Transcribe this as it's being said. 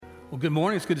Well, good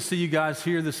morning. It's good to see you guys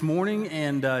here this morning,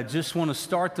 and just want to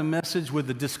start the message with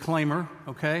a disclaimer,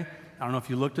 okay? I don't know if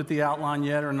you looked at the outline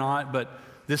yet or not, but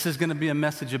this is going to be a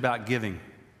message about giving,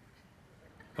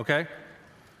 okay?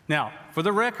 Now, for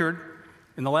the record,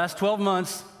 in the last 12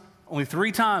 months, only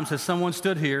 3 times has someone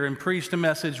stood here and preached a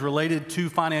message related to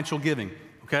financial giving,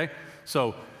 okay?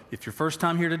 So if you're first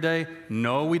time here today,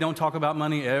 no, we don't talk about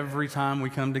money every time we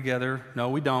come together. No,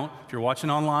 we don't. If you're watching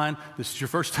online, this is your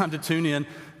first time to tune in.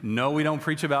 No, we don't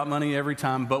preach about money every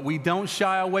time, but we don't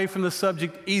shy away from the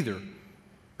subject either,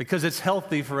 because it's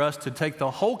healthy for us to take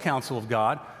the whole counsel of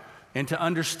God and to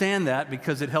understand that,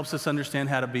 because it helps us understand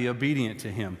how to be obedient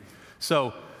to Him.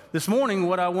 So this morning,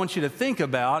 what I want you to think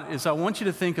about is I want you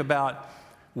to think about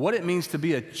what it means to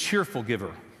be a cheerful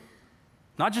giver.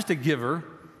 Not just a giver,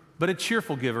 but a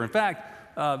cheerful giver. In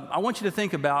fact, I want you to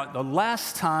think about the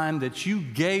last time that you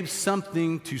gave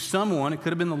something to someone. It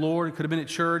could have been the Lord, it could have been at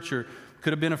church, or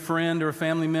could have been a friend or a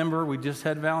family member. We just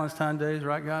had Valentine's Day,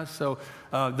 right, guys? So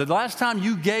the last time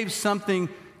you gave something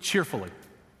cheerfully.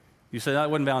 You say, that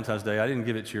wasn't Valentine's Day. I didn't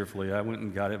give it cheerfully. I went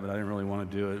and got it, but I didn't really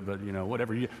want to do it. But, you know,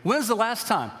 whatever. When's the last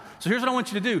time? So here's what I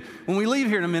want you to do. When we leave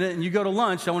here in a minute and you go to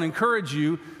lunch, I want to encourage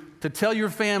you to tell your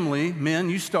family,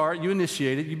 men, you start, you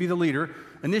initiate it, you be the leader,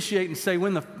 initiate and say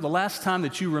when the last time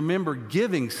that you remember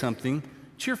giving something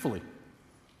cheerfully,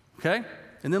 okay?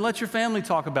 And then let your family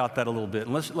talk about that a little bit,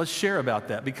 and let's share about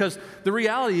that, because the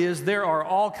reality is there are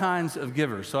all kinds of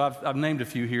givers. So I've named a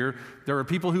few here. There are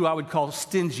people who I would call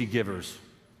stingy givers.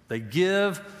 They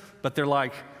give, but they're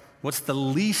like, what's the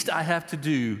least I have to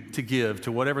do to give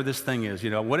to whatever this thing is?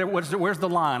 You know, where's the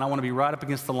line? I want to be right up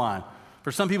against the line.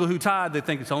 For some people who tithe, they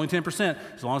think it's only 10%.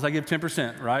 As long as I give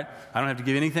 10%, right? I don't have to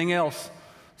give anything else.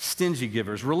 Stingy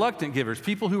givers, reluctant givers,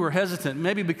 people who are hesitant,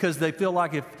 maybe because they feel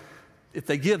like if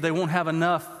they give, they won't have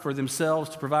enough for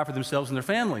themselves to provide for themselves and their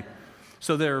family.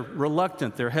 So they're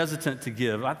reluctant, they're hesitant to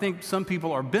give. I think some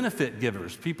people are benefit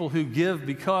givers, people who give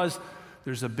because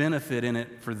there's a benefit in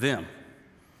it for them.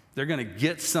 They're going to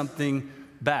get something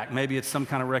back. Maybe it's some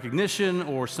kind of recognition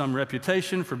or some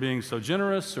reputation for being so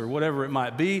generous or whatever it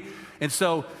might be. And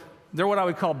so they're what I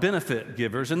would call benefit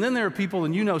givers. And then there are people,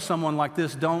 and you know someone like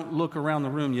this, don't look around the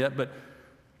room yet, but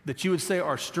that you would say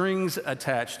are strings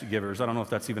attached givers. I don't know if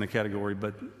that's even a category,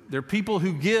 but they're people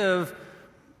who give,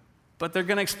 but they're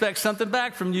going to expect something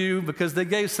back from you because they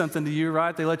gave something to you,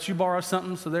 right? They let you borrow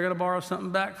something, so they're going to borrow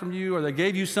something back from you, or they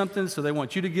gave you something, so they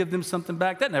want you to give them something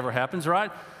back. That never happens,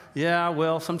 right? Yeah,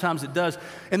 well, sometimes it does.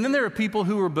 And then there are people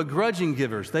who are begrudging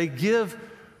givers. They give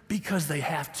because they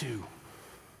have to.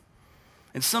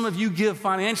 And some of you give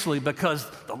financially because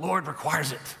the Lord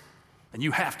requires it, and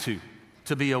you have to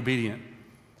be obedient.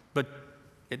 But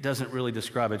it doesn't really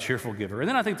describe a cheerful giver. And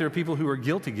then I think there are people who are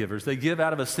guilty givers. They give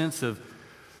out of a sense of,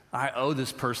 I owe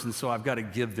this person, so I've got to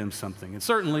give them something. And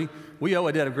certainly, we owe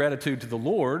a debt of gratitude to the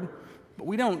Lord, but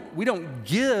we don't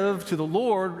give to the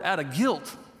Lord out of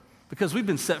guilt, because we've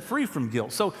been set free from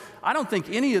guilt. So I don't think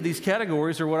any of these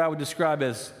categories are what I would describe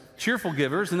as cheerful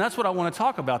givers, and that's what I want to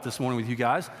talk about this morning with you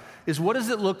guys, is what does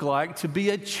it look like to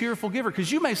be a cheerful giver?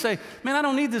 Because you may say, man, I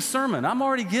don't need this sermon. I'm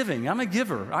already giving. I'm a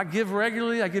giver. I give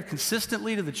regularly. I give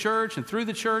consistently to the church and through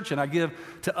the church, and I give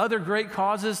to other great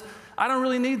causes. I don't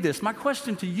really need this. My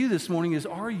question to you this morning is,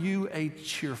 are you a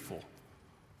cheerful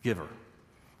giver?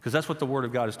 Because that's what the Word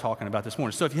of God is talking about this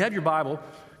morning. So if you have your Bible,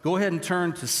 go ahead and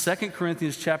turn to 2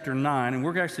 Corinthians chapter 9, and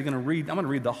we're actually going to read, I'm going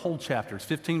to read the whole chapter. It's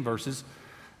 15 verses,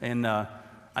 and I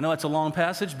know it's a long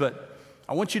passage, but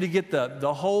I want you to get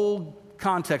the whole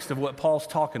context of what Paul's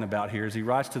talking about here as he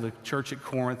writes to the church at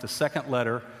Corinth, the second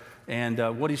letter,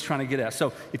 and what he's trying to get at.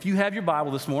 So if you have your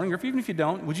Bible this morning, or even if you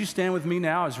don't, would you stand with me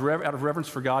now out of reverence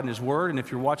for God and His Word? And if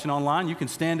you're watching online, you can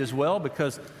stand as well,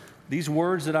 because these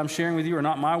words that I'm sharing with you are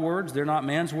not my words. They're not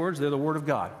man's words. They're the Word of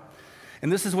God.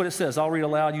 And this is what it says. I'll read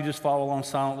aloud. You just follow along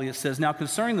silently. It says, "Now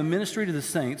concerning the ministry to the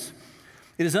saints,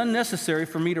 it is unnecessary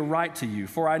for me to write to you,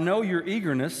 for I know your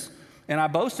eagerness, and I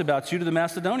boast about you to the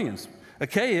Macedonians.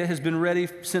 Achaia has been ready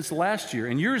since last year,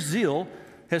 and your zeal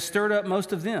has stirred up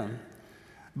most of them.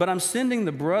 But I'm sending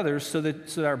the brothers so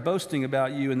that our boasting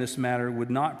about you in this matter would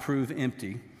not prove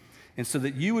empty, and so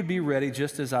that you would be ready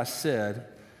just as I said.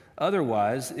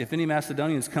 Otherwise, if any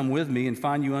Macedonians come with me and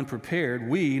find you unprepared,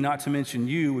 we, not to mention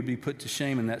you, would be put to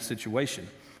shame in that situation.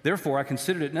 Therefore, I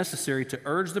considered it necessary to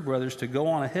urge the brothers to go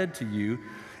on ahead to you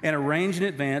and arrange in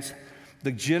advance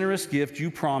the generous gift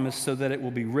you promised, so that it will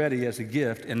be ready as a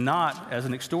gift and not as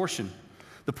an extortion.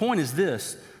 The point is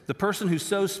this: the person who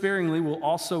sows sparingly will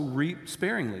also reap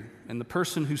sparingly, and the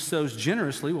person who sows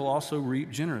generously will also reap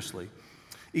generously.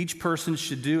 Each person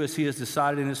should do as he has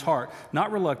decided in his heart,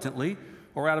 not reluctantly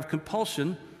or out of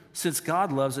compulsion, since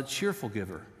God loves a cheerful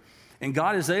giver. And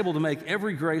God is able to make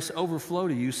every grace overflow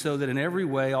to you so that in every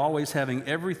way, always having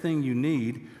everything you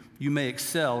need, you may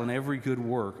excel in every good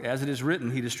work. As it is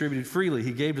written, he distributed freely,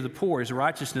 he gave to the poor, his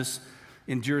righteousness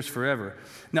endures forever.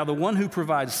 Now the one who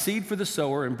provides seed for the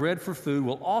sower and bread for food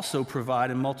will also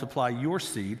provide and multiply your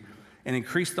seed and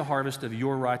increase the harvest of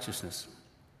your righteousness.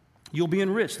 You'll be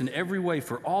enriched in every way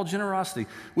for all generosity,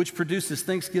 which produces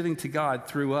thanksgiving to God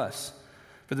through us.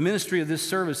 For the ministry of this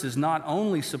service is not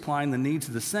only supplying the needs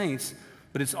of the saints,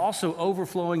 but it's also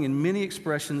overflowing in many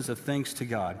expressions of thanks to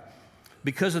God.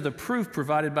 Because of the proof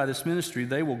provided by this ministry,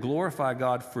 they will glorify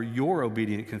God for your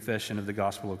obedient confession of the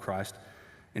gospel of Christ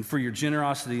and for your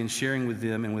generosity in sharing with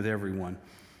them and with everyone.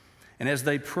 And as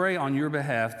they pray on your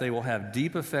behalf, they will have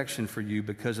deep affection for you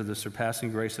because of the surpassing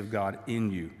grace of God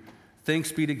in you.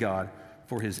 Thanks be to God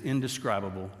for his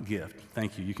indescribable gift.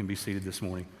 Thank you. You can be seated this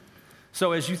morning.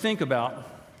 So as you think about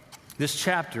this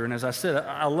chapter, and as I said,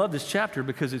 I love this chapter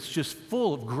because it's just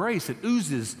full of grace. It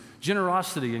oozes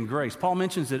generosity and grace. Paul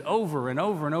mentions it over and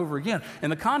over and over again.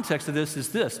 And the context of this is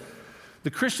this.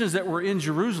 The Christians that were in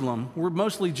Jerusalem were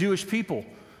mostly Jewish people.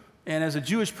 And as a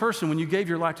Jewish person, when you gave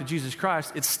your life to Jesus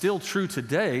Christ, it's still true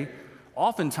today.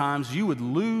 Oftentimes, you would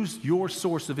lose your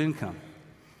source of income.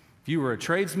 If you were a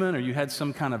tradesman or you had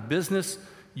some kind of business,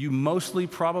 you mostly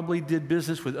probably did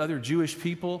business with other Jewish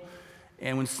people.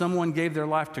 And when someone gave their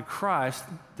life to Christ,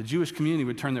 the Jewish community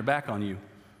would turn their back on you.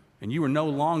 And you were no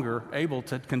longer able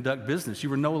to conduct business. You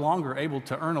were no longer able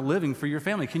to earn a living for your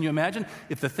family. Can you imagine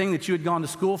if the thing that you had gone to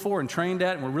school for and trained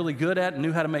at and were really good at and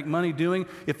knew how to make money doing,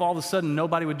 if all of a sudden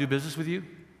nobody would do business with you?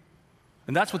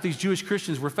 And that's what these Jewish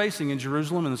Christians were facing in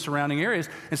Jerusalem and the surrounding areas.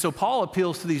 And so Paul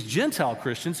appeals to these Gentile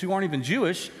Christians who aren't even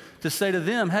Jewish to say to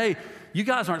them, hey, you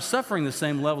guys aren't suffering the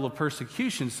same level of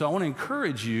persecution, so I want to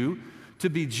encourage you to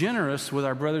be generous with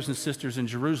our brothers and sisters in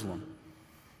Jerusalem.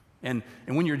 And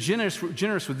when you're generous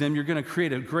with them, you're going to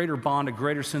create a greater bond, a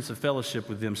greater sense of fellowship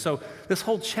with them. So this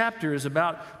whole chapter is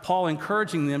about Paul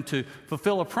encouraging them to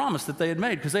fulfill a promise that they had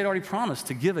made because they'd already promised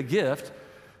to give a gift.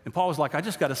 And Paul was like, I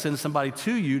just got to send somebody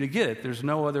to you to get it. There's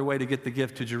no other way to get the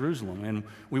gift to Jerusalem. And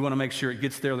we want to make sure it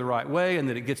gets there the right way and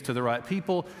that it gets to the right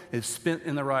people, it's spent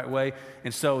in the right way.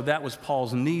 And so that was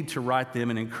Paul's need to write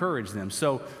them and encourage them.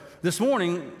 So this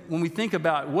morning, when we think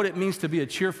about what it means to be a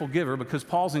cheerful giver, because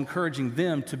Paul's encouraging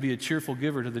them to be a cheerful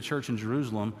giver to the church in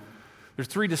Jerusalem, there's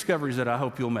three discoveries that I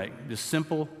hope you'll make. Just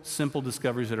simple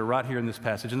discoveries that are right here in this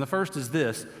passage. And the first is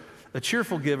this: a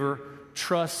cheerful giver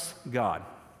trusts God.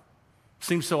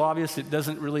 Seems so obvious it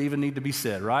doesn't really even need to be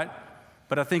said, right?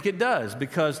 But I think it does,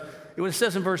 because what it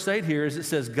says in verse 8 here is it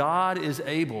says, God is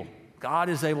able. God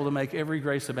is able to make every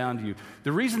grace abound to you.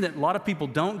 The reason that a lot of people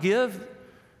don't give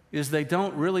is they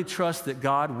don't really trust that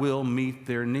God will meet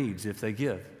their needs if they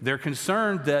give. They're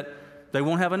concerned that they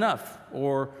won't have enough,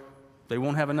 or they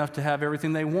won't have enough to have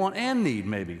everything they want and need,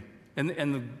 maybe.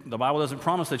 And the Bible doesn't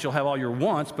promise that you'll have all your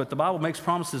wants, but the Bible makes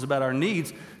promises about our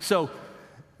needs. So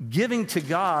giving to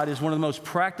God is one of the most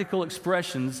practical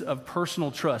expressions of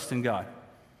personal trust in God.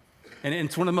 And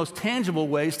it's one of the most tangible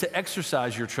ways to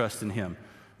exercise your trust in Him.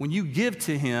 When you give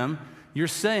to Him, you're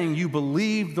saying you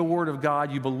believe the Word of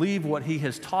God, you believe what He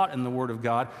has taught in the Word of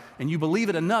God, and you believe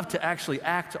it enough to actually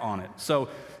act on it. So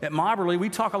at Mobberly, we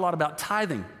talk a lot about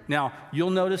tithing. Now,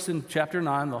 you'll notice in chapter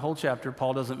 9, the whole chapter,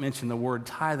 Paul doesn't mention the word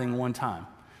tithing one time.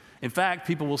 In fact,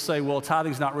 people will say, well,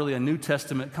 tithing's not really a New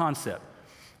Testament concept.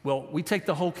 Well, we take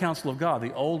the whole counsel of God,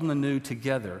 the Old and the New,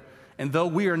 together. And though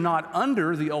we are not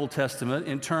under the Old Testament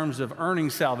in terms of earning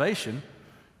salvation,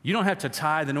 you don't have to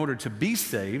tithe in order to be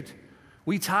saved.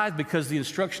 We tithe because the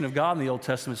instruction of God in the Old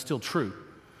Testament is still true.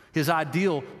 His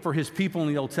ideal for His people in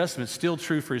the Old Testament is still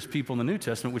true for His people in the New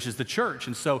Testament, which is the church.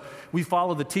 And so we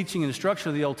follow the teaching and instruction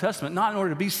of the Old Testament, not in order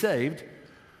to be saved,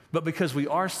 but because we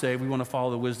are saved, we want to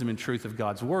follow the wisdom and truth of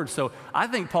God's Word. So I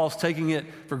think Paul's taking it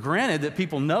for granted that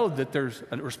people know that there's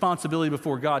a responsibility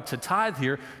before God to tithe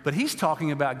here, but he's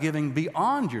talking about giving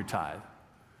beyond your tithe.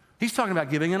 He's talking about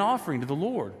giving an offering to the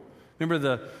Lord.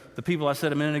 Remember the people I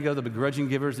said a minute ago, the begrudging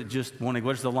givers that just want to,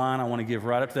 what's the line? I want to give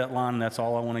right up to that line, and that's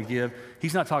all I want to give.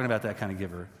 He's not talking about that kind of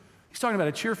giver. He's talking about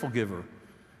a cheerful giver,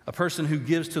 a person who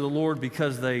gives to the Lord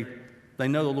because they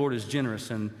know the Lord is generous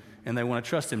and they want to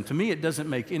trust Him. To me, it doesn't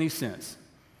make any sense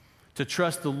to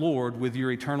trust the Lord with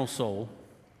your eternal soul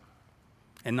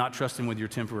and not trust Him with your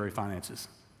temporary finances,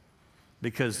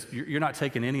 because you're not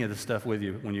taking any of the stuff with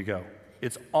you when you go.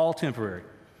 It's all temporary.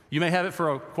 You may have it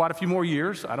for quite a few more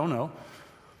years, I don't know,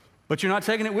 but you're not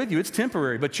taking it with you. It's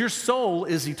temporary, but your soul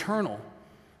is eternal.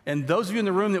 And those of you in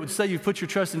the room that would say you've put your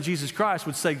trust in Jesus Christ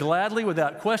would say gladly,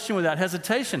 without question, without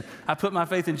hesitation, I put my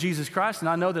faith in Jesus Christ and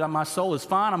I know that my soul is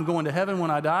fine. I'm going to heaven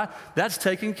when I die. That's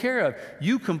taken care of.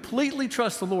 You completely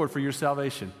trust the Lord for your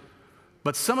salvation.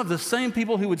 But some of the same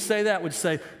people who would say that would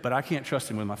say, but I can't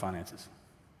trust him with my finances.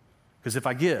 Because if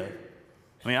I give,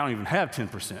 I don't even have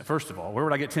 10%, first of all. Where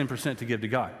would I get 10% to give to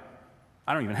God?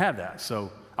 I don't even have that,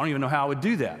 so I don't even know how I would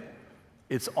do that.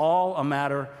 It's all a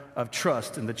matter of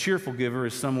trust, and the cheerful giver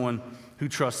is someone who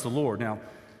trusts the Lord. Now,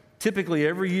 typically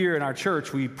every year in our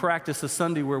church, we practice a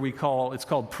Sunday where it's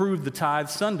called Prove the Tithe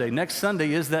Sunday. Next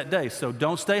Sunday is that day, so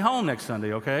don't stay home next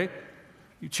Sunday, okay?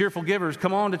 You cheerful givers,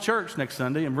 come on to church next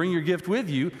Sunday and bring your gift with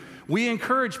you. We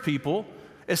encourage people,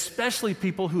 especially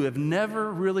people who have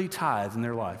never really tithed in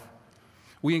their life.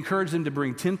 We encourage them to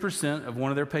bring 10% of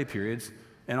one of their pay periods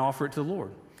and offer it to the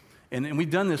Lord. And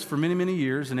we've done this for many, many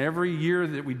years, and every year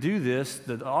that we do this,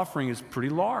 the offering is pretty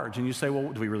large. And you say,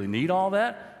 well, do we really need all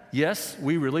that? Yes,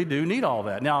 we really do need all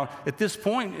that. Now, at this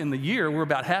point in the year, we're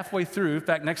about halfway through. In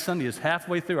fact, next Sunday is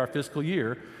halfway through our fiscal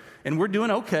year, and we're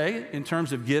doing okay in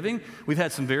terms of giving. We've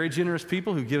had some very generous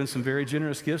people who've given some very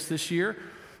generous gifts this year.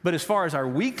 But as far as our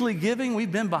weekly giving,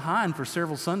 we've been behind for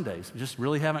several Sundays. We just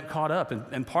really haven't caught up.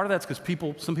 And part of that's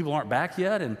because some people aren't back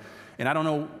yet, and I don't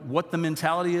know what the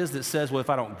mentality is that says, well,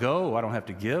 if I don't go, I don't have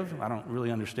to give. I don't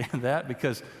really understand that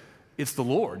because it's the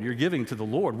Lord. You're giving to the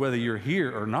Lord, whether you're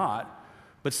here or not.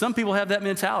 But some people have that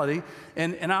mentality.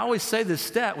 And I always say this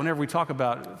stat whenever we talk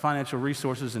about financial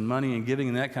resources and money and giving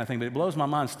and that kind of thing, but it blows my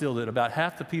mind still that about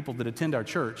half the people that attend our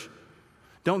church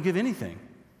don't give anything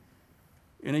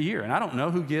in a year. And I don't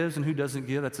know who gives and who doesn't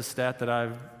give. That's a stat that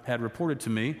I've had reported to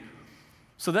me.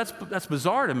 So that's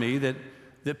bizarre to me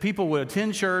that people would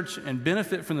attend church and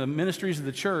benefit from the ministries of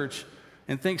the church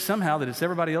and think somehow that it's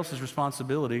everybody else's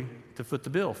responsibility to foot the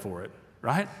bill for it,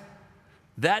 right?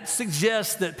 That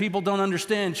suggests that people don't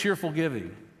understand cheerful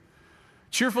giving.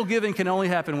 Cheerful giving can only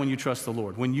happen when you trust the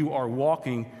Lord, when you are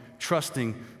walking,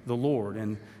 trusting the Lord.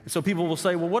 And so people will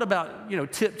say, well, what about,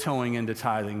 tiptoeing into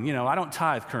tithing? I don't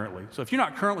tithe currently. So if you're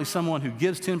not currently someone who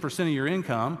gives 10% of your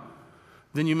income,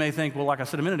 then you may think, well, like I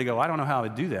said a minute ago, I don't know how I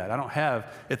would do that. I don't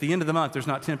have, at the end of the month, there's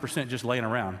not 10% just laying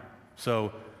around.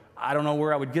 So I don't know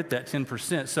where I would get that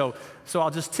 10%. So I'll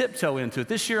just tiptoe into it.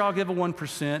 This year I'll give a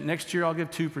 1%. Next year I'll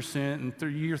give 2%.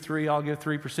 And year 3 I'll give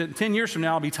 3%. And 10 years from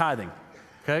now I'll be tithing,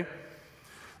 okay?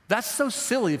 That's so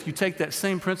silly if you take that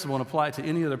same principle and apply it to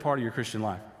any other part of your Christian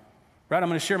life, right? I'm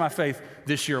going to share my faith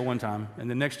this year one time, and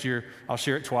then next year I'll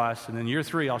share it twice, and then year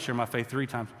 3 I'll share my faith 3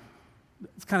 times.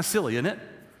 It's kind of silly, isn't it?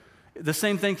 The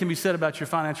same thing can be said about your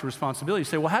financial responsibility. You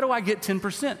say, well, how do I get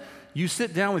 10%? You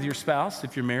sit down with your spouse,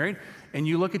 if you're married, and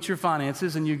you look at your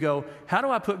finances and you go, how do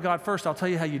I put God first? I'll tell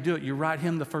you how you do it. You write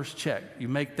him the first check. You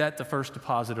make that the first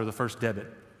deposit or the first debit.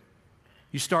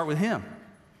 You start with him.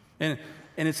 And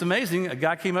it's amazing. A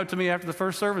guy came up to me after the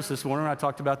first service this morning, and I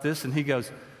talked about this, and he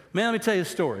goes, man, let me tell you a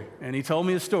story. And he told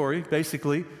me a story,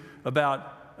 basically,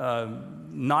 about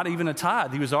not even a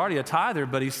tithe. He was already a tither,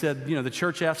 but he said, the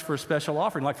church asked for a special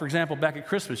offering. Like, for example, back at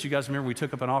Christmas, you guys remember we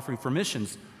took up an offering for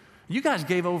missions. You guys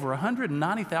gave over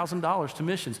 $190,000 to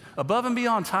missions, above and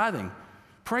beyond tithing.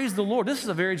 Praise the Lord. This is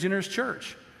a very generous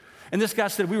church. And this guy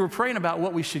said, we were praying about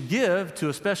what we should give to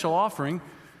a special offering.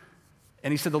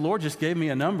 And he said, the Lord just gave me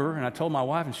a number. And I told my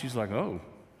wife, and she's like, oh,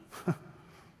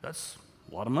 that's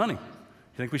a lot of money.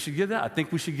 You think we should give that? I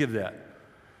think we should give that.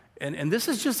 And this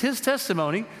is just his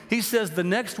testimony. He says the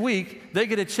next week, they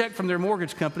get a check from their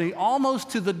mortgage company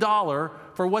almost to the dollar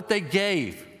for what they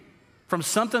gave from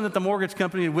something that the mortgage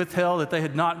company had withheld that they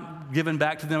had not given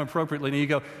back to them appropriately. And you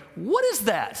go, what is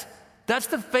that? That's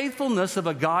the faithfulness of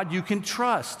a God you can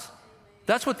trust.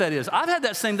 That's what that is. I've had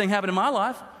that same thing happen in my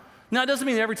life. Now, it doesn't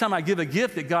mean that every time I give a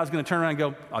gift that God's going to turn around and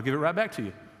go, I'll give it right back to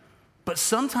you. But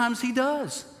sometimes he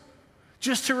does.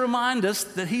 Just to remind us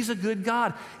that he's a good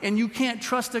God. And you can't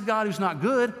trust a God who's not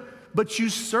good, but you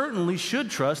certainly should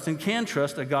trust and can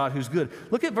trust a God who's good.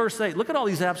 Look at verse 8. Look at all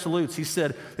these absolutes. He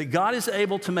said that God is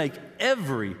able to make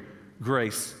every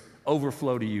grace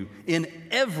overflow to you in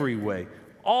every way,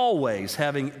 always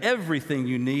having everything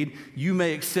you need. You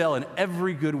may excel in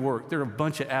every good work. There are a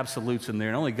bunch of absolutes in there,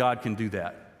 and only God can do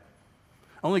that.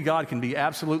 Only God can be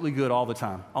absolutely good all the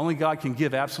time. Only God can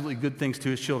give absolutely good things to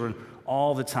his children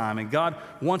all the time. And God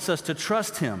wants us to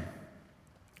trust him.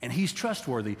 And he's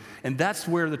trustworthy. And that's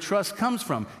where the trust comes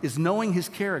from, is knowing his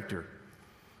character.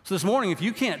 So this morning, if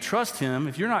you can't trust him,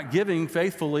 if you're not giving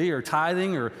faithfully or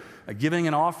tithing or giving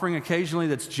an offering occasionally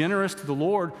that's generous to the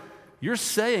Lord, you're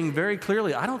saying very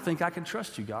clearly, I don't think I can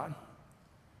trust you, God.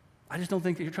 I just don't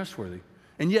think that you're trustworthy.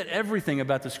 And yet everything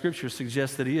about the Scripture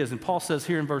suggests that he is. And Paul says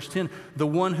here in verse 10, the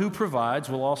one who provides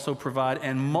will also provide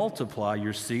and multiply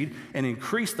your seed and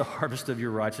increase the harvest of your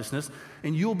righteousness,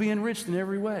 and you'll be enriched in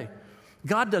every way.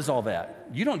 God does all that.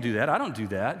 You don't do that. I don't do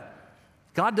that.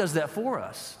 God does that for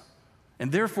us.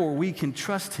 And therefore, we can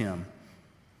trust him.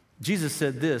 Jesus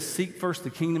said this, seek first the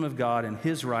kingdom of God and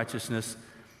his righteousness,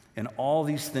 and all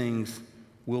these things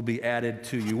will be added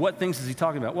to you. What things is he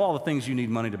talking about? Well, all the things you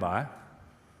need money to buy.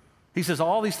 He says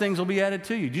all these things will be added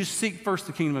to you. Just seek first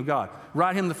the kingdom of God.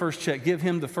 Write him the first check. Give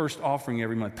him the first offering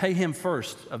every month. Pay him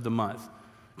first of the month.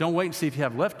 Don't wait and see if you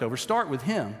have leftovers. Start with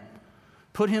him.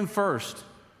 Put him first,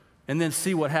 and then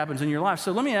see what happens in your life.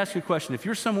 So let me ask you a question. If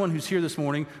you're someone who's here this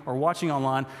morning or watching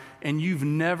online, and you've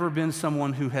never been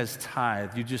someone who has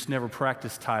tithed, you just never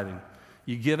practiced tithing.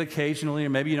 You give occasionally, or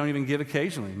maybe you don't even give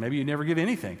occasionally. Maybe you never give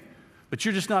anything. But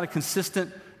you're just not a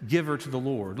consistent giver to the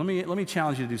Lord. Let me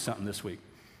challenge you to do something this week.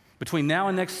 Between now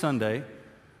and next Sunday,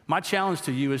 my challenge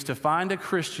to you is to find a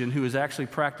Christian who has actually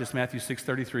practiced Matthew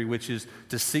 6:33, which is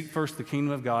to seek first the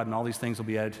kingdom of God and all these things will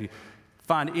be added to you.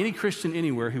 Find any Christian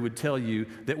anywhere who would tell you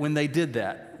that when they did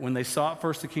that, when they sought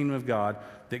first the kingdom of God,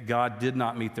 that God did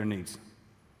not meet their needs.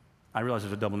 I realize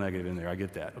there's a double negative in there. I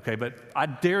get that. Okay, but I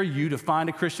dare you to find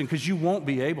a Christian because you won't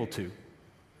be able to.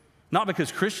 Not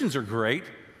because Christians are great,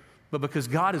 but because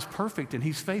God is perfect and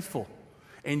he's faithful.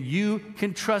 And you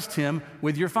can trust him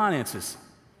with your finances.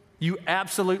 You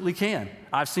absolutely can.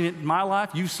 I've seen it in my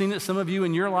life. You've seen it, some of you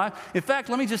in your life. In fact,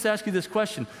 let me just ask you this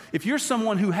question. If you're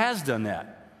someone who has done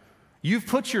that, you've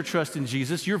put your trust in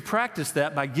Jesus, you've practiced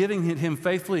that by giving him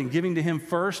faithfully and giving to him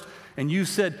first, and you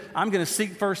said, I'm going to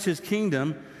seek first his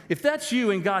kingdom. If that's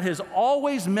you and God has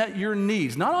always met your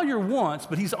needs, not all your wants,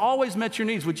 but he's always met your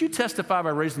needs, would you testify by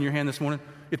raising your hand this morning?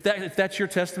 If that's your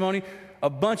testimony, a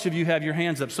bunch of you have your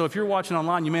hands up. So if you're watching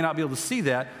online, you may not be able to see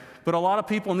that, but a lot of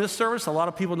people in this service, a lot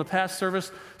of people in the past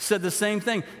service said the same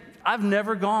thing. I've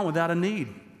never gone without a need.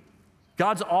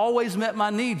 God's always met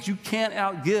my needs. You can't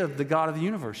outgive the God of the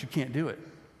universe. You can't do it.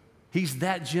 He's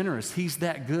that generous. He's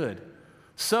that good.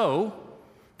 So,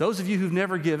 those of you who've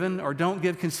never given or don't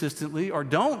give consistently or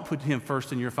don't put him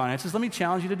first in your finances, let me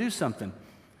challenge you to do something.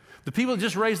 The people that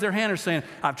just raised their hand are saying,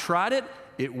 I've tried it,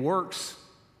 it works.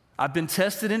 I've been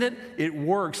tested in it, it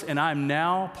works, and I'm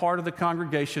now part of the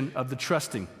congregation of the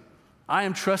trusting. I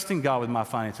am trusting God with my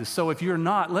finances. So if you're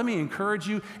not, let me encourage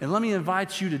you and let me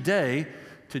invite you today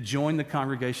to join the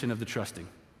congregation of the trusting.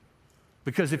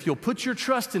 Because if you'll put your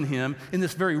trust in him in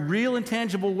this very real and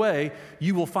tangible way,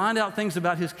 you will find out things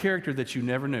about his character that you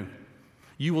never knew.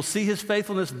 You will see his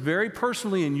faithfulness very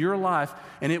personally in your life,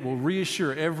 and it will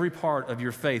reassure every part of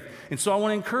your faith. And so I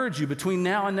want to encourage you between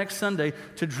now and next Sunday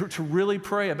to really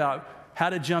pray about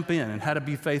how to jump in and how to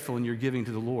be faithful in your giving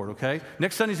to the Lord, okay?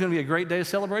 Next Sunday is going to be a great day of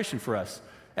celebration for us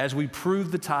as we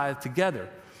prove the tithe together.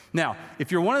 Now,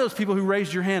 if you're one of those people who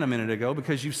raised your hand a minute ago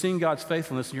because you've seen God's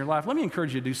faithfulness in your life, let me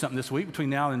encourage you to do something this week between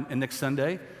now and next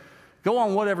Sunday. Go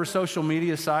on whatever social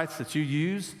media sites that you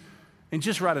use and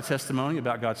just write a testimony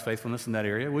about God's faithfulness in that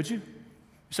area, would you?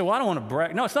 So, well, I don't want to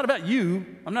brag. No, it's not about you.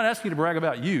 I'm not asking you to brag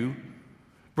about you.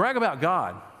 Brag about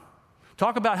God.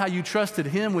 Talk about how you trusted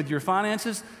him with your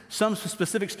finances, some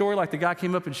specific story like the guy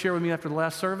came up and shared with me after the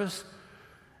last service.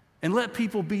 And let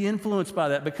people be influenced by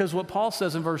that, because what Paul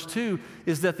says in verse 2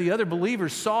 is that the other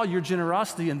believers saw your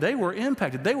generosity and they were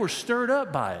impacted. They were stirred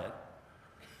up by it.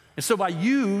 And so by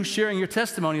you sharing your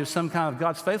testimony of some kind of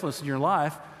God's faithfulness in your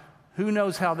life, who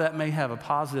knows how that may have a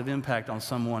positive impact on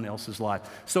someone else's life.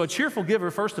 So a cheerful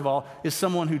giver, first of all, is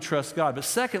someone who trusts God. But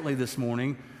secondly this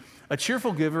morning, a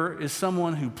cheerful giver is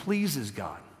someone who pleases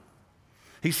God.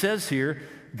 He says here,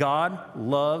 God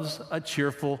loves a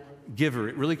cheerful giver.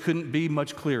 It really couldn't be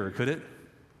much clearer, could it?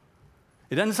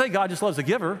 It doesn't say God just loves a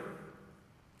giver.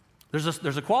 There's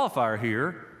a qualifier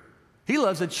here. He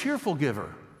loves a cheerful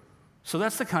giver. So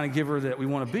that's the kind of giver that we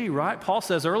want to be, right? Paul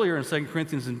says earlier in 2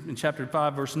 Corinthians in chapter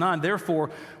 5, verse 9, therefore,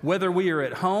 whether we are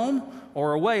at home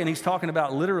or away, and he's talking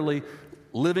about literally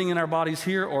living in our bodies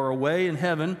here or away in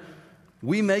heaven,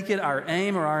 we make it our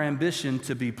aim or our ambition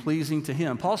to be pleasing to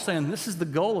him. Paul's saying this is the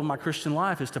goal of my Christian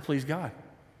life, is to please God.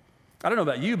 I don't know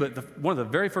about you, but one of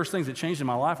the very first things that changed in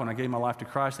my life when I gave my life to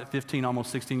Christ at 15,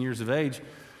 almost 16 years of age,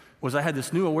 was I had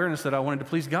this new awareness that I wanted to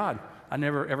please God. I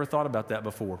never ever thought about that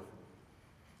before.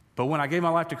 But when I gave my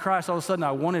life to Christ, all of a sudden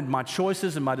I wanted my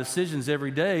choices and my decisions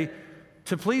every day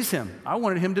to please him. I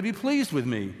wanted him to be pleased with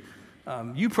me.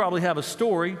 You probably have a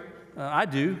story. I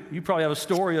do. You probably have a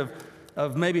story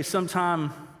of maybe some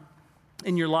time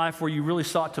in your life where you really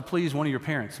sought to please one of your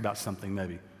parents about something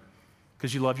maybe,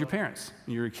 because you love your parents.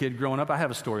 When you're a kid growing up, I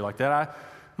have a story like that.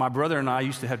 my brother and I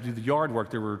used to have to do the yard work.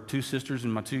 There were 2 sisters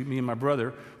and me and my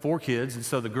brother, 4 kids. And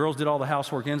so the girls did all the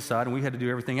housework inside, and we had to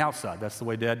do everything outside. That's the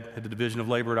way Dad had the division of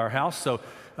labor at our house. So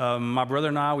my brother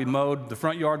and I, we mowed the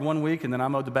front yard one week, and then I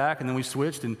mowed the back, and then we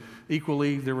switched. And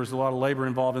equally, there was a lot of labor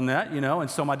involved in that, you know.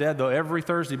 And so my dad, though, every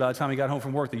Thursday by the time he got home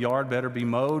from work, the yard better be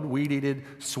mowed, weed-eated,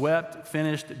 swept,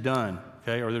 finished, done,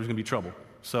 okay, or there was going to be trouble.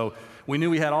 So we knew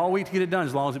we had all week to get it done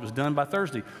as long as it was done by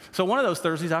Thursday. So one of those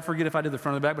Thursdays, I forget if I did the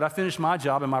front or the back, but I finished my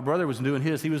job, and my brother was doing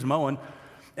his. He was mowing.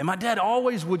 And my dad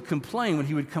always would complain when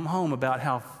he would come home about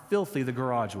how filthy the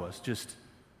garage was. Just,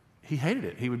 he hated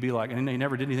it. He would be like, and he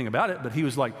never did anything about it, but he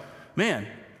was like, man,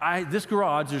 this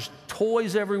garage, there's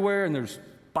toys everywhere, and there's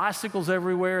bicycles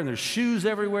everywhere, and there's shoes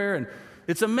everywhere, and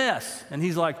it's a mess. And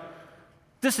he's like,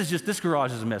 this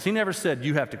garage is a mess. He never said,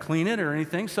 you have to clean it or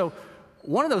anything. So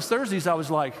one of those Thursdays, I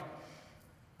was like,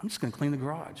 I'm just going to clean the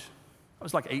garage. I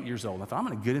was like 8 years old. I thought, I'm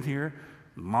going to get in here.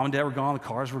 Mom and Dad were gone. The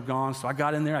cars were gone. So I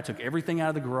got in there. I took everything out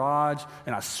of the garage,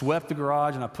 and I swept the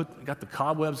garage, and I got the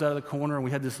cobwebs out of the corner, and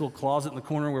we had this little closet in the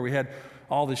corner where we had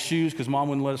all the shoes because Mom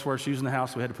wouldn't let us wear shoes in the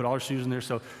house, so we had to put all our shoes in there.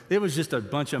 So it was just a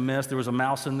bunch of mess. There was a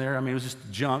mouse in there. I mean, it was just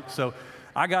junk. So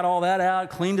I got all that out,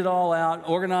 cleaned it all out,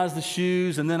 organized the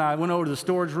shoes, and then I went over to the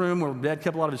storage room where Dad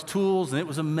kept a lot of his tools, and it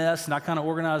was a mess, and I kind of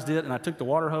organized it, and I took the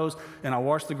water hose, and I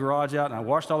washed the garage out, and I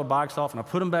washed all the bikes off, and I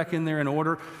put them back in there in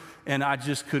order, and I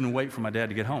just couldn't wait for my dad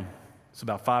to get home. It's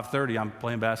about 5:30. I'm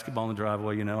playing basketball in the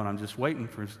driveway, you know, and I'm just waiting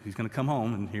for he's going to come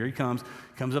home, and here he comes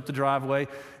up the driveway,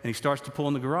 and he starts to pull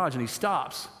in the garage, and he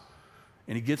stops,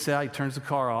 and he gets out, he turns the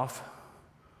car off,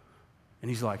 and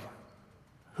he's like,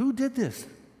 who did this?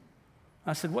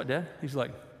 I said, what, Dad? He's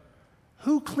like,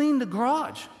 who cleaned the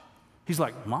garage? He's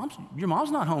like, your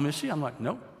mom's not home, is she? I'm like,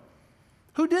 nope.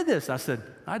 Who did this? I said,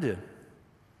 I did.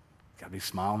 Got a big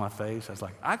smile on my face. I was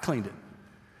like, I cleaned it.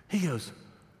 He goes,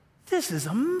 this is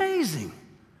amazing.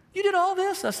 You did all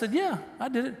this? I said, yeah, I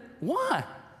did it. Why?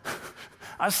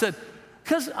 I said,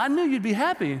 because I knew you'd be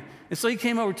happy. And so he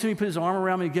came over to me, put his arm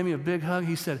around me, and gave me a big hug.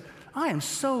 He said, I am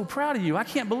so proud of you. I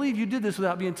can't believe you did this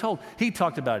without being told. He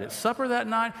talked about it at supper that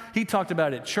night. He talked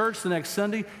about it at church the next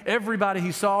Sunday. Everybody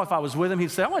he saw, if I was with him,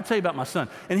 he'd say, I want to tell you about my son.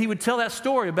 And he would tell that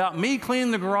story about me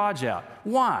cleaning the garage out.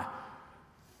 Why?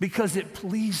 Because it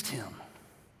pleased him.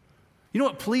 You know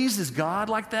what pleases God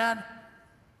like that?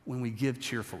 When we give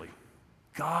cheerfully.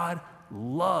 God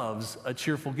loves a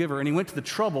cheerful giver, and he went to the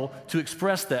trouble to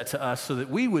express that to us so that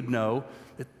we would know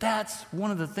that that's one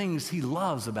of the things he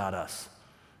loves about us.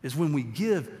 Is when we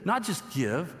give, not just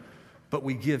give, but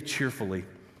we give cheerfully.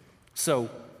 So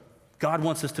God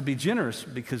wants us to be generous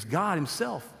because God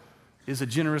himself is a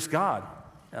generous God.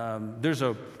 There's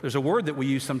a word that we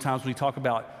use sometimes when we talk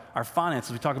about our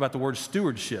finances. We talk about the word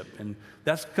stewardship, and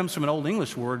that comes from an Old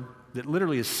English word that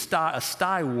literally is a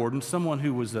sty warden, someone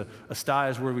who was a sty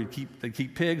is where they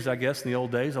keep pigs, I guess, in the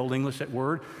old days, Old English, that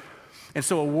word. And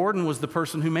so a warden was the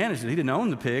person who managed it. He didn't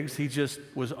own the pigs. He just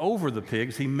was over the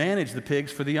pigs. He managed the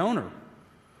pigs for the owner.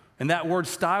 And that word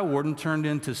sty warden turned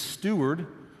into steward,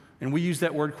 and we use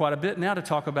that word quite a bit now to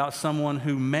talk about someone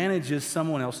who manages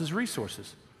someone else's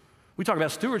resources. We talk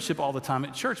about stewardship all the time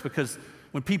at church because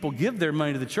when people give their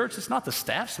money to the church, it's not the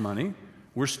staff's money.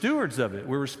 We're stewards of it.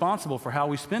 We're responsible for how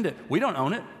we spend it. We don't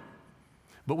own it,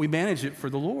 but we manage it for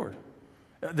the Lord.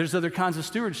 There's other kinds of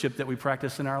stewardship that we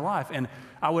practice in our life. And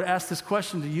I would ask this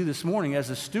question to you this morning as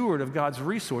a steward of God's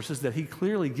resources that he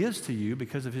clearly gives to you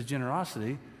because of his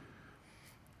generosity.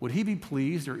 Would he be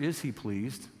pleased, or is he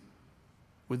pleased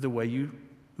with the way you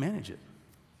manage it?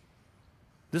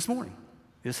 This morning,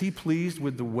 is he pleased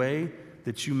with the way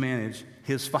that you manage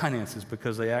his finances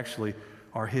because they actually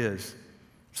are his?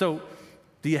 So,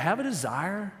 do you have a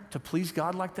desire to please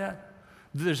God like that?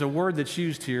 There's a word that's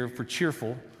used here for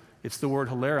cheerful. It's the word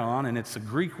hilarion, and it's a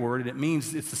Greek word, and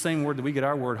it's the same word that we get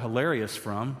our word hilarious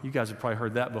from. You guys have probably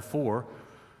heard that before.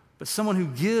 But someone who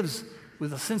gives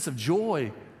with a sense of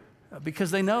joy because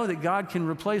they know that God can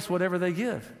replace whatever they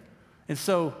give. And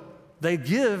so they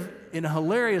give in a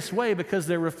hilarious way because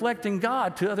they're reflecting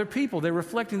God to other people. They're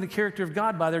reflecting the character of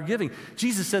God by their giving.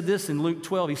 Jesus said this in Luke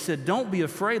 12. He said, don't be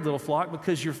afraid, little flock,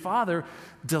 because your Father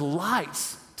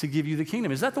delights to give you the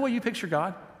kingdom. Is that the way you picture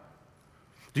God?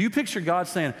 Do you picture God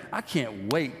saying, I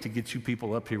can't wait to get you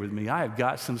people up here with me. I have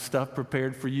got some stuff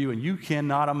prepared for you, and you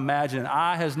cannot imagine.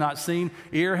 Eye has not seen,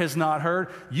 ear has not heard.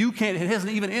 It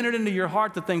hasn't even entered into your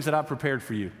heart the things that I've prepared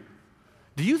for you.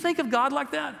 Do you think of God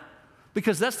like that?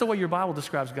 Because that's the way your Bible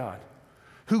describes God,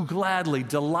 who gladly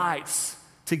delights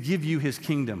to give you his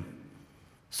kingdom.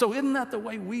 So isn't that the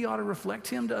way we ought to reflect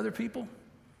him to other people?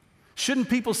 Shouldn't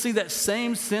people see that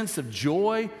same sense of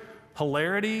joy,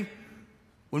 hilarity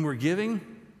when we're giving?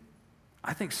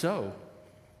 I think so.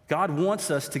 God wants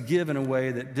us to give in a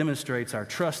way that demonstrates our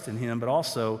trust in him, but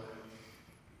also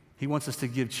he wants us to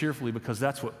give cheerfully because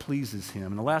that's what pleases him.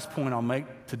 And the last point I'll make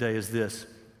today is this.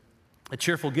 A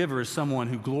cheerful giver is someone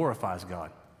who glorifies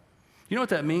God. You know what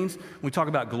that means when we talk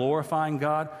about glorifying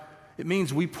God? It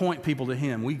means we point people to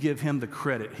him. We give him the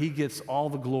credit. He gets all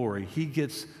the glory. He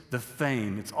gets the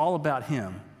fame. It's all about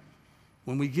him.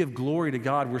 When we give glory to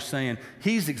God, we're saying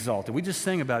he's exalted. We just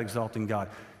sang about exalting God.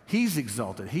 He's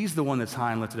exalted. He's the one that's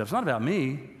high and lifted up. It's not about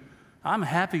me. I'm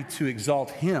happy to exalt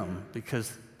him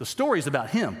because the story is about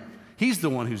him. He's the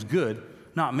one who's good,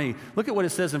 not me. Look at what it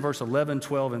says in verse 11,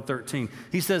 12, and 13.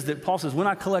 He says that Paul says, when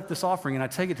I collect this offering and I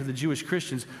take it to the Jewish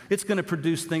Christians, it's going to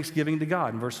produce thanksgiving to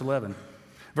God in verse 11.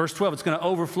 Verse 12, it's going to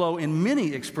overflow in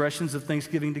many expressions of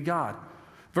thanksgiving to God.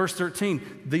 Verse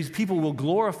 13, these people will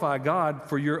glorify God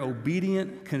for your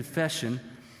obedient confession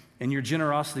and your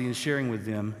generosity in sharing with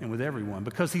them and with everyone.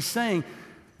 Because he's saying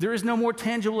there is no more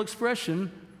tangible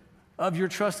expression of your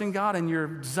trust in God and your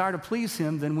desire to please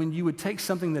him than when you would take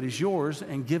something that is yours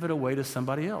and give it away to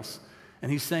somebody else.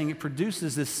 And he's saying it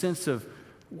produces this sense of,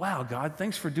 wow, God,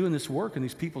 thanks for doing this work in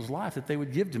these people's life that they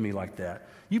would give to me like that.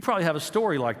 You probably have a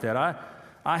story like that.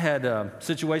 I had a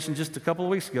situation just a couple of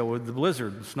weeks ago with the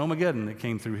blizzard, Snowmageddon that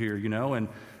came through here, and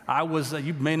I was,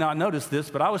 you may not notice this,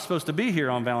 but I was supposed to be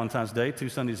here on Valentine's Day 2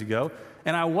 Sundays ago,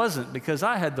 and I wasn't because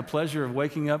I had the pleasure of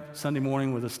waking up Sunday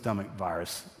morning with a stomach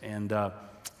virus, and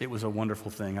it was a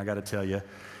wonderful thing, I got to tell you.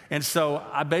 And so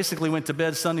I basically went to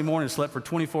bed Sunday morning and slept for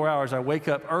 24 hours. I wake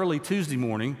up early Tuesday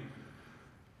morning,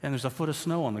 and there's a foot of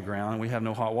snow on the ground, and we have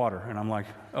no hot water. And I'm like,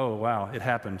 oh, wow, it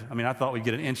happened. I mean, I thought we'd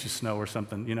get an inch of snow or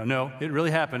something. No, it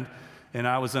really happened, and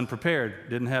I was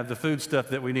unprepared. Didn't have the food stuff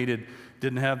that we needed,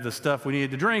 didn't have the stuff we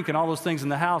needed to drink and all those things in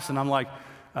the house. And I'm like,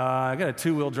 I got a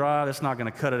 2-wheel drive. That's not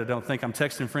going to cut it, I don't think. I'm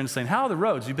texting friends saying, how are the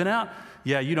roads? You been out?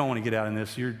 Yeah, you don't want to get out in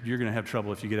this. You're going to have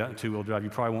trouble if you get out in 2-wheel drive. You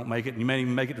probably won't make it. You may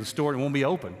even make it to the store and it won't be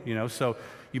open, so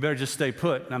you better just stay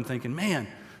put. And I'm thinking, man,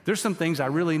 there's some things I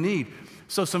really need.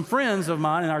 So some friends of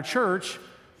mine in our church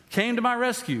came to my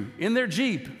rescue in their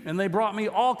Jeep, and they brought me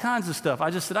all kinds of stuff. I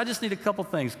just said, I just need a couple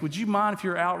things. Would you mind if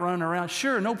you're out running around?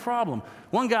 Sure, no problem.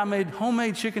 One guy made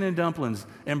homemade chicken and dumplings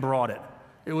and brought it.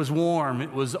 It was warm.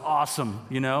 It was awesome,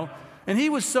 And he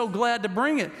was so glad to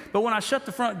bring it. But when I shut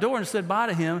the front door and said bye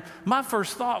to him, my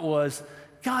first thought was,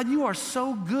 God, you are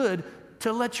so good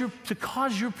to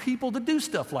cause your people to do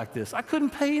stuff like this. I couldn't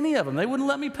pay any of them. They wouldn't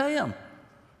let me pay them.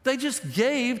 They just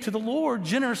gave to the Lord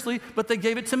generously, but they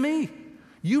gave it to me.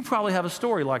 You probably have a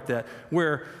story like that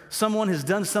where someone has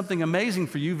done something amazing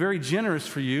for you, very generous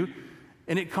for you,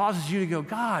 and it causes you to go,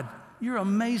 God, you're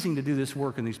amazing to do this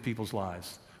work in these people's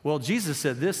lives. Well, Jesus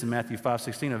said this in Matthew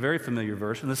 5:16, a very familiar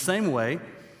verse. In the same way,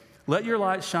 let your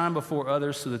light shine before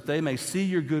others so that they may see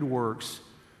your good works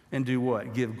and do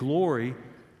what? Give glory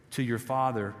to your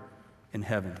Father in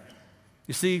heaven.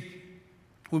 You see,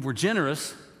 when we're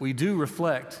generous, we do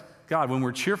reflect God. When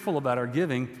we're cheerful about our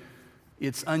giving,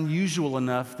 it's unusual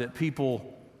enough that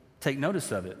people take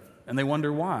notice of it, and they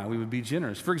wonder why we would be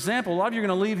generous. For example, a lot of you are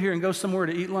going to leave here and go somewhere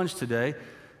to eat lunch today,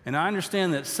 and I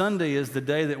understand that Sunday is the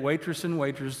day that waiters and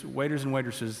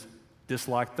waitresses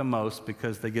dislike the most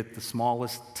because they get the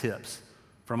smallest tips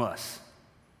from us.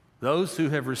 Those who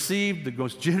have received the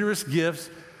most generous gifts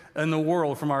in the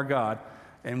world from our God,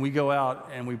 and we go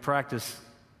out and we practice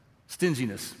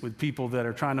stinginess with people that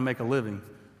are trying to make a living,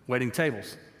 waiting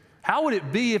tables. How would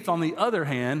it be if, on the other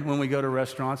hand, when we go to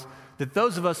restaurants, that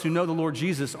those of us who know the Lord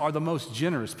Jesus are the most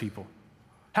generous people?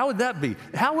 How would that be?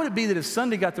 How would it be that if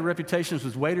Sunday got the reputations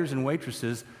with waiters and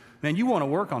waitresses, man, you want to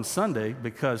work on Sunday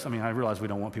because, I realize we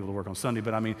don't want people to work on Sunday,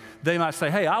 but they might say,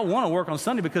 hey, I want to work on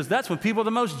Sunday because that's when people are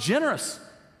the most generous,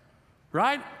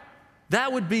 right?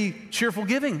 That would be cheerful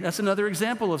giving. That's another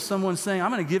example of someone saying,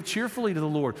 I'm going to give cheerfully to the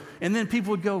Lord. And then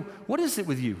people would go, what is it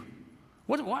with you?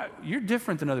 Why? You're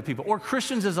different than other people. Or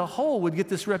Christians as a whole would get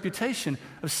this reputation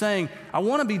of saying, I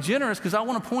want to be generous because I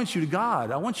want to point you to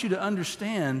God. I want you to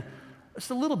understand just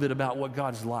a little bit about what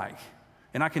God's like.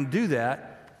 And I can do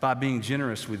that by being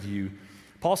generous with you.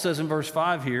 Paul says in verse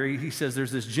 5 here, he says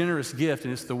there's this generous gift,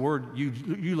 and it's the word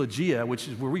eulogia, which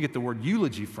is where we get the word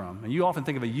eulogy from. And you often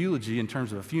think of a eulogy in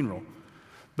terms of a funeral.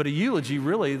 But a eulogy,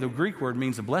 really, the Greek word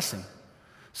means a blessing.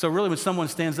 So really, when someone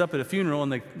stands up at a funeral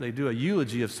and they do a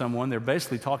eulogy of someone, they're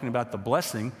basically talking about the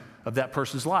blessing of that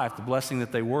person's life, the blessing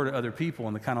that they were to other people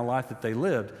and the kind of life that they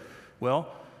lived. Well,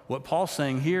 what Paul's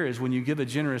saying here is when you give a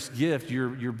generous gift,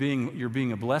 you're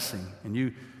being a blessing. And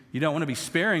you don't want to be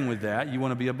sparing with that. You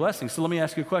want to be a blessing. So let me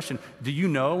ask you a question. Do you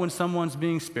know when someone's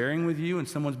being sparing with you and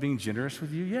someone's being generous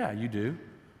with you? Yeah, you do.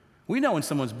 We know when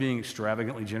someone's being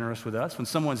extravagantly generous with us, when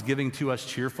someone's giving to us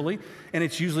cheerfully, and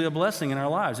it's usually a blessing in our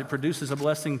lives. It produces a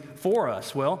blessing for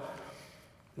us. Well,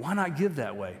 why not give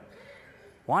that way?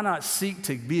 Why not seek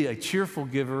to be a cheerful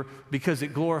giver because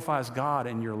it glorifies God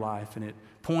in your life and it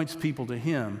points people to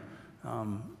Him?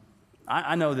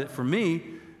 I know that for me,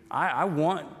 I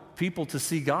want people to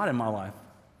see God in my life.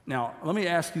 Now, let me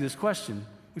ask you this question.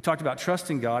 We talked about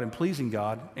trusting God and pleasing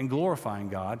God and glorifying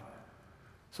God.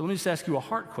 So let me just ask you a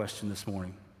heart question this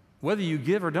morning. Whether you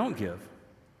give or don't give,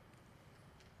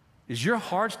 is your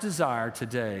heart's desire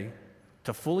today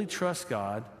to fully trust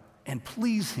God and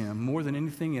please Him more than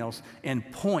anything else and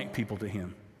point people to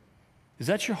Him? Is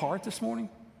that your heart this morning?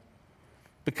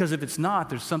 Because if it's not,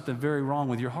 there's something very wrong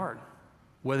with your heart,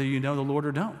 whether you know the Lord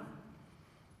or don't.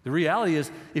 The reality is,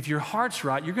 if your heart's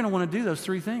right, you're going to want to do those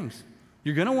three things.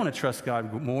 You're going to want to trust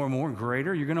God more and more and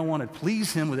greater. You're going to want to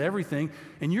please Him with everything,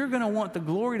 and you're going to want the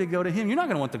glory to go to Him. You're not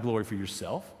going to want the glory for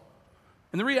yourself.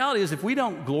 And the reality is, if we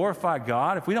don't glorify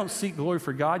God, if we don't seek glory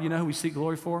for God, you know who we seek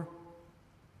glory for?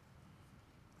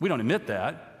 We don't admit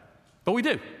that, but we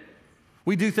do.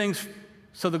 We do things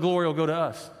so the glory will go to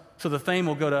us, so the fame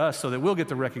will go to us, so that we'll get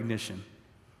the recognition.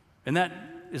 And that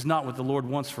is not what the Lord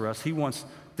wants for us. He wants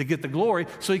to get the glory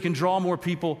so He can draw more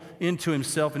people into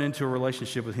Himself and into a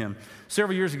relationship with Him.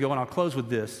 Several years ago, and I'll close with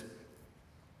this,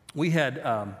 we had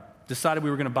decided we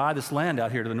were going to buy this land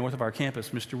out here to the north of our campus.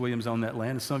 Mr. Williams owned that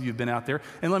land, and some of you have been out there.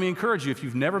 And let me encourage you, if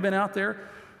you've never been out there,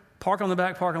 park on the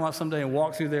back parking lot someday and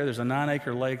walk through there. There's a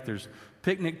 9-acre lake. There's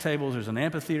picnic tables. There's an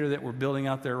amphitheater that we're building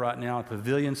out there right now, a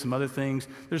pavilion, some other things.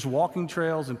 There's walking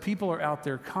trails, and people are out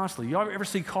there constantly. Y'all ever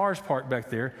see cars parked back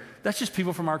there? That's just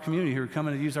people from our community who are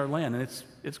coming to use our land, and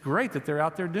it's great that they're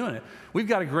out there doing it. We've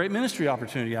got a great ministry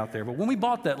opportunity out there, but when we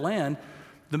bought that land,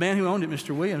 the man who owned it,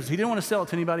 Mr. Williams, he didn't want to sell it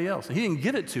to anybody else. He didn't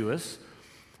give it to us,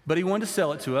 but he wanted to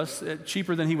sell it to us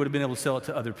cheaper than he would have been able to sell it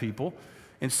to other people.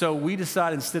 And so we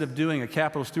decided, instead of doing a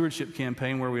capital stewardship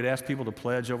campaign where we'd ask people to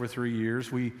pledge over 3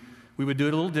 years, we would do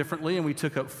it a little differently, and we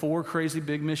took up 4 crazy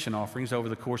big mission offerings over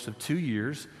the course of 2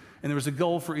 years, and there was a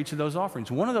goal for each of those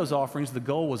offerings. One of those offerings, the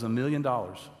goal was $1 million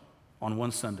on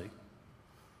one Sunday.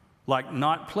 Like,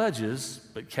 not pledges,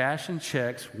 but cash and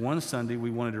checks. One Sunday,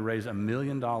 we wanted to raise $1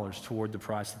 million toward the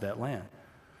price of that land.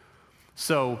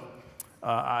 So,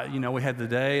 we had the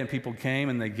day, and people came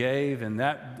and they gave, and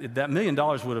that $1 million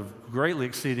would have greatly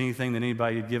exceeded anything that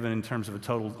anybody had given in terms of a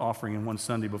total offering in one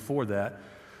Sunday before that.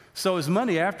 So it was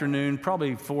Monday afternoon,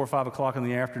 probably 4 or 5 o'clock in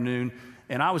the afternoon,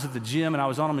 and I was at the gym, and I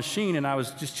was on a machine, and I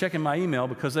was just checking my email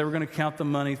because they were going to count the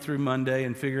money through Monday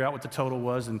and figure out what the total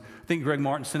was. And I think Greg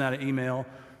Martin sent out an email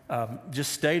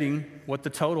just stating what the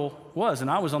total was. And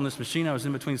I was on this machine. I was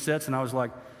in between sets, and I was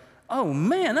like, oh,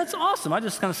 man, that's awesome. I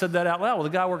just kind of said that out loud. Well, the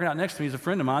guy working out next to me is a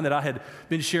friend of mine that I had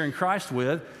been sharing Christ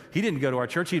with. He didn't go to our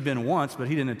church. He'd been once, but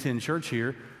he didn't attend church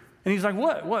here. And he's like,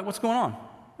 what's going on?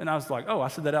 And I was like, I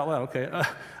said that out loud. Okay.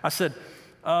 I said,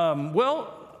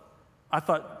 I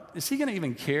thought, is he going to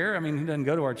even care? I mean, he doesn't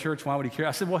go to our church. Why would he care?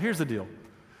 I said, well, here's the deal.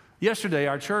 Yesterday,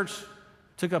 our church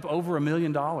took up over $1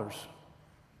 million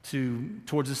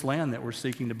towards this land that we're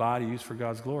seeking to buy to use for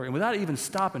God's glory. And without even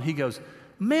stopping, he goes,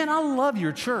 man, I love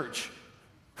your church.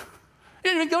 You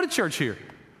didn't even go to church here.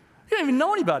 You don't even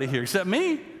know anybody here except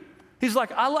me. He's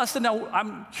like, I said, now,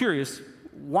 I'm curious,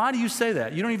 why do you say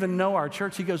that? You don't even know our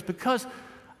church. He goes, because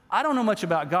I don't know much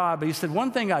about God, but he said,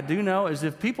 one thing I do know is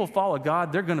if people follow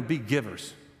God, they're going to be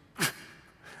givers.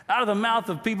 Out of the mouth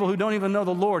of people who don't even know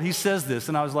the Lord, he says this.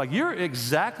 And I was like, you're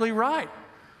exactly right.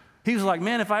 He was like,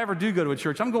 man, if I ever do go to a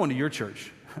church, I'm going to your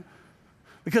church.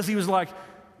 Because he was like,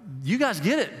 you guys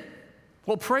get it.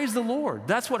 Well, praise the Lord.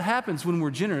 That's what happens when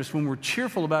we're generous, when we're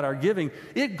cheerful about our giving.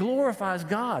 It glorifies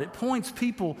God. It points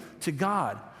people to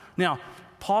God. Now,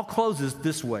 Paul closes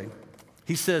this way.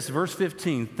 He says, verse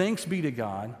 15, thanks be to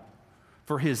God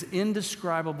for His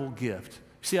indescribable gift.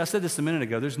 See, I said this a minute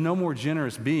ago. There's no more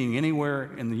generous being anywhere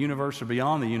in the universe or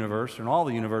beyond the universe or in all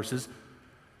the universes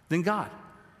than God.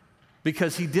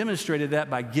 Because He demonstrated that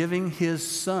by giving His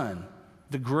Son,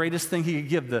 the greatest thing He could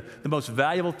give, the most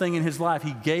valuable thing in His life.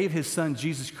 He gave His Son,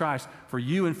 Jesus Christ, for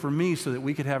you and for me so that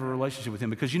we could have a relationship with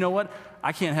Him. Because you know what?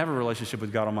 I can't have a relationship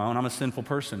with God on my own. I'm a sinful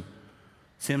person.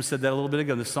 Tim said that a little bit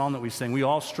ago in the song that we sang. We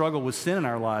all struggle with sin in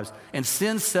our lives, and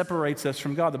sin separates us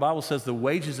from God. The Bible says the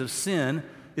wages of sin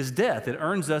is death. It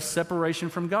earns us separation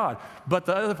from God. But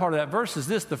the other part of that verse is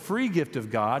this: the free gift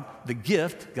of God, the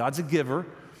gift, God's a giver,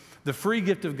 the free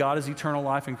gift of God is eternal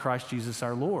life in Christ Jesus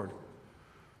our Lord.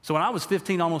 So when I was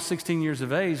 15, almost 16 years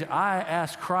of age, I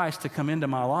asked Christ to come into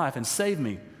my life and save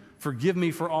me, forgive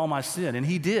me for all my sin, and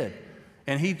He did.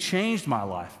 And He changed my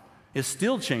life. And He changed is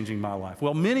still changing my life.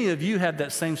 Well, many of you had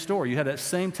that same story. You had that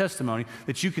same testimony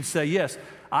that you could say, yes,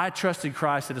 I trusted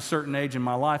Christ at a certain age in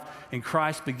my life, and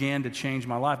Christ began to change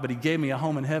my life. But he gave me a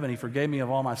home in heaven. He forgave me of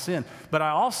all my sin. But I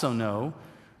also know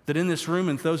that in this room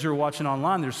and those who are watching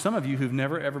online, there's some of you who've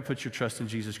never, ever put your trust in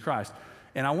Jesus Christ.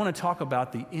 And I want to talk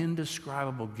about the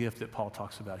indescribable gift that Paul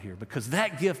talks about here, because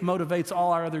that gift motivates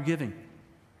all our other giving.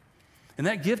 And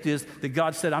that gift is that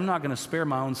God said, I'm not going to spare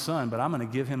my own son, but I'm going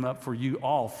to give him up for you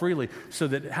all freely. So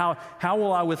that how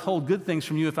will I withhold good things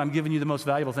from you if I'm giving you the most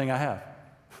valuable thing I have?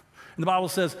 And the Bible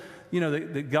says,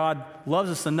 that God loves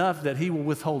us enough that he will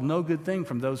withhold no good thing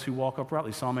from those who walk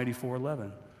uprightly, Psalm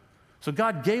 84:11. So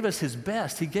God gave us his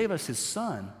best. He gave us his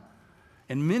son.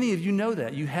 And many of you know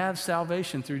that. You have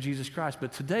salvation through Jesus Christ.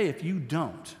 But today, if you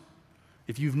don't,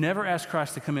 if you've never asked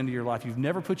Christ to come into your life, you've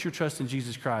never put your trust in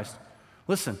Jesus Christ,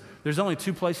 listen, there's only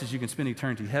two places you can spend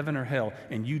eternity, heaven or hell,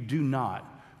 and you do not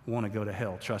want to go to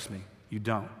hell. Trust me, you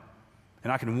don't.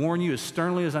 And I can warn you as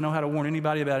sternly as I know how to warn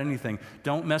anybody about anything,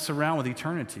 don't mess around with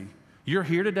eternity. You're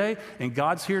here today, and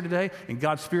God's here today, and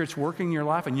God's Spirit's working in your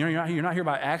life, and you're not here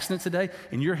by accident today,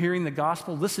 and you're hearing the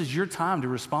gospel. This is your time to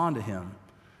respond to him.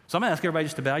 So I'm going to ask everybody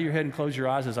just to bow your head and close your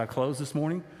eyes as I close this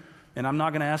morning, and I'm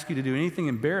not going to ask you to do anything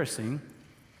embarrassing.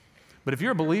 But if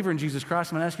you're a believer in Jesus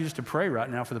Christ, I'm going to ask you just to pray right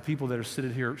now for the people that are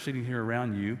sitting here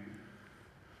around you,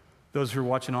 those who are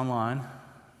watching online.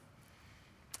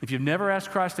 If you've never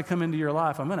asked Christ to come into your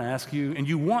life, I'm going to ask you, and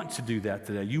you want to do that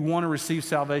today, you want to receive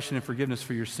salvation and forgiveness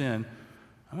for your sin,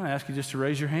 I'm going to ask you just to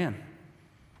raise your hand,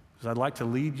 because I'd like to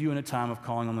lead you in a time of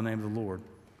calling on the name of the Lord.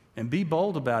 And be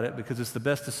bold about it, because it's the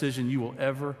best decision you will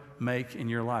ever make in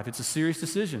your life. It's a serious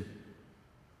decision.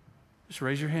 Just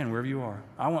raise your hand wherever you are.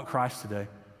 I want Christ today.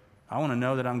 I want to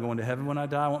know that I'm going to heaven when I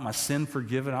die. I want my sin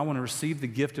forgiven. I want to receive the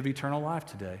gift of eternal life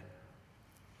today.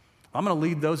 I'm going to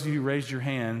lead those of you who raised your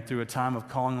hand through a time of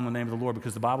calling on the name of the Lord,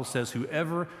 because the Bible says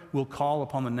whoever will call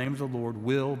upon the name of the Lord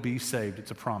will be saved.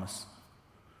 It's a promise.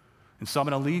 And so I'm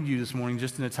going to lead you this morning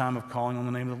just in a time of calling on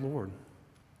the name of the Lord.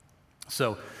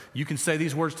 So you can say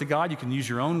these words to God. You can use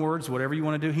your own words, whatever you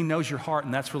want to do. He knows your heart,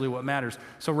 and that's really what matters.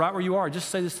 So right where you are, just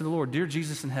say this to the Lord. Dear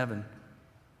Jesus in heaven,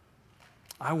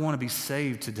 I want to be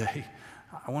saved today.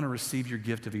 I want to receive your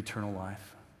gift of eternal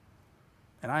life.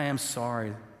 And I am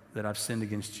sorry that I've sinned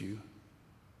against you.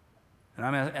 And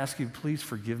I'm asking you, please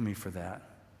forgive me for that.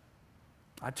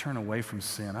 I turn away from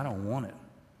sin. I don't want it.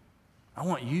 I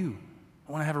want you.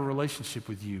 I want to have a relationship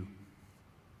with you.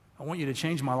 I want you to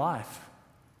change my life.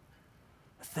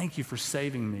 Thank you for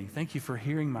saving me. Thank you for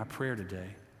hearing my prayer today.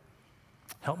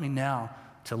 Help me now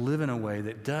to live in a way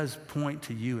that does point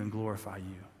to you and glorify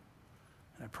you.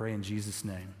 And I pray in Jesus'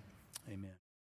 name, amen.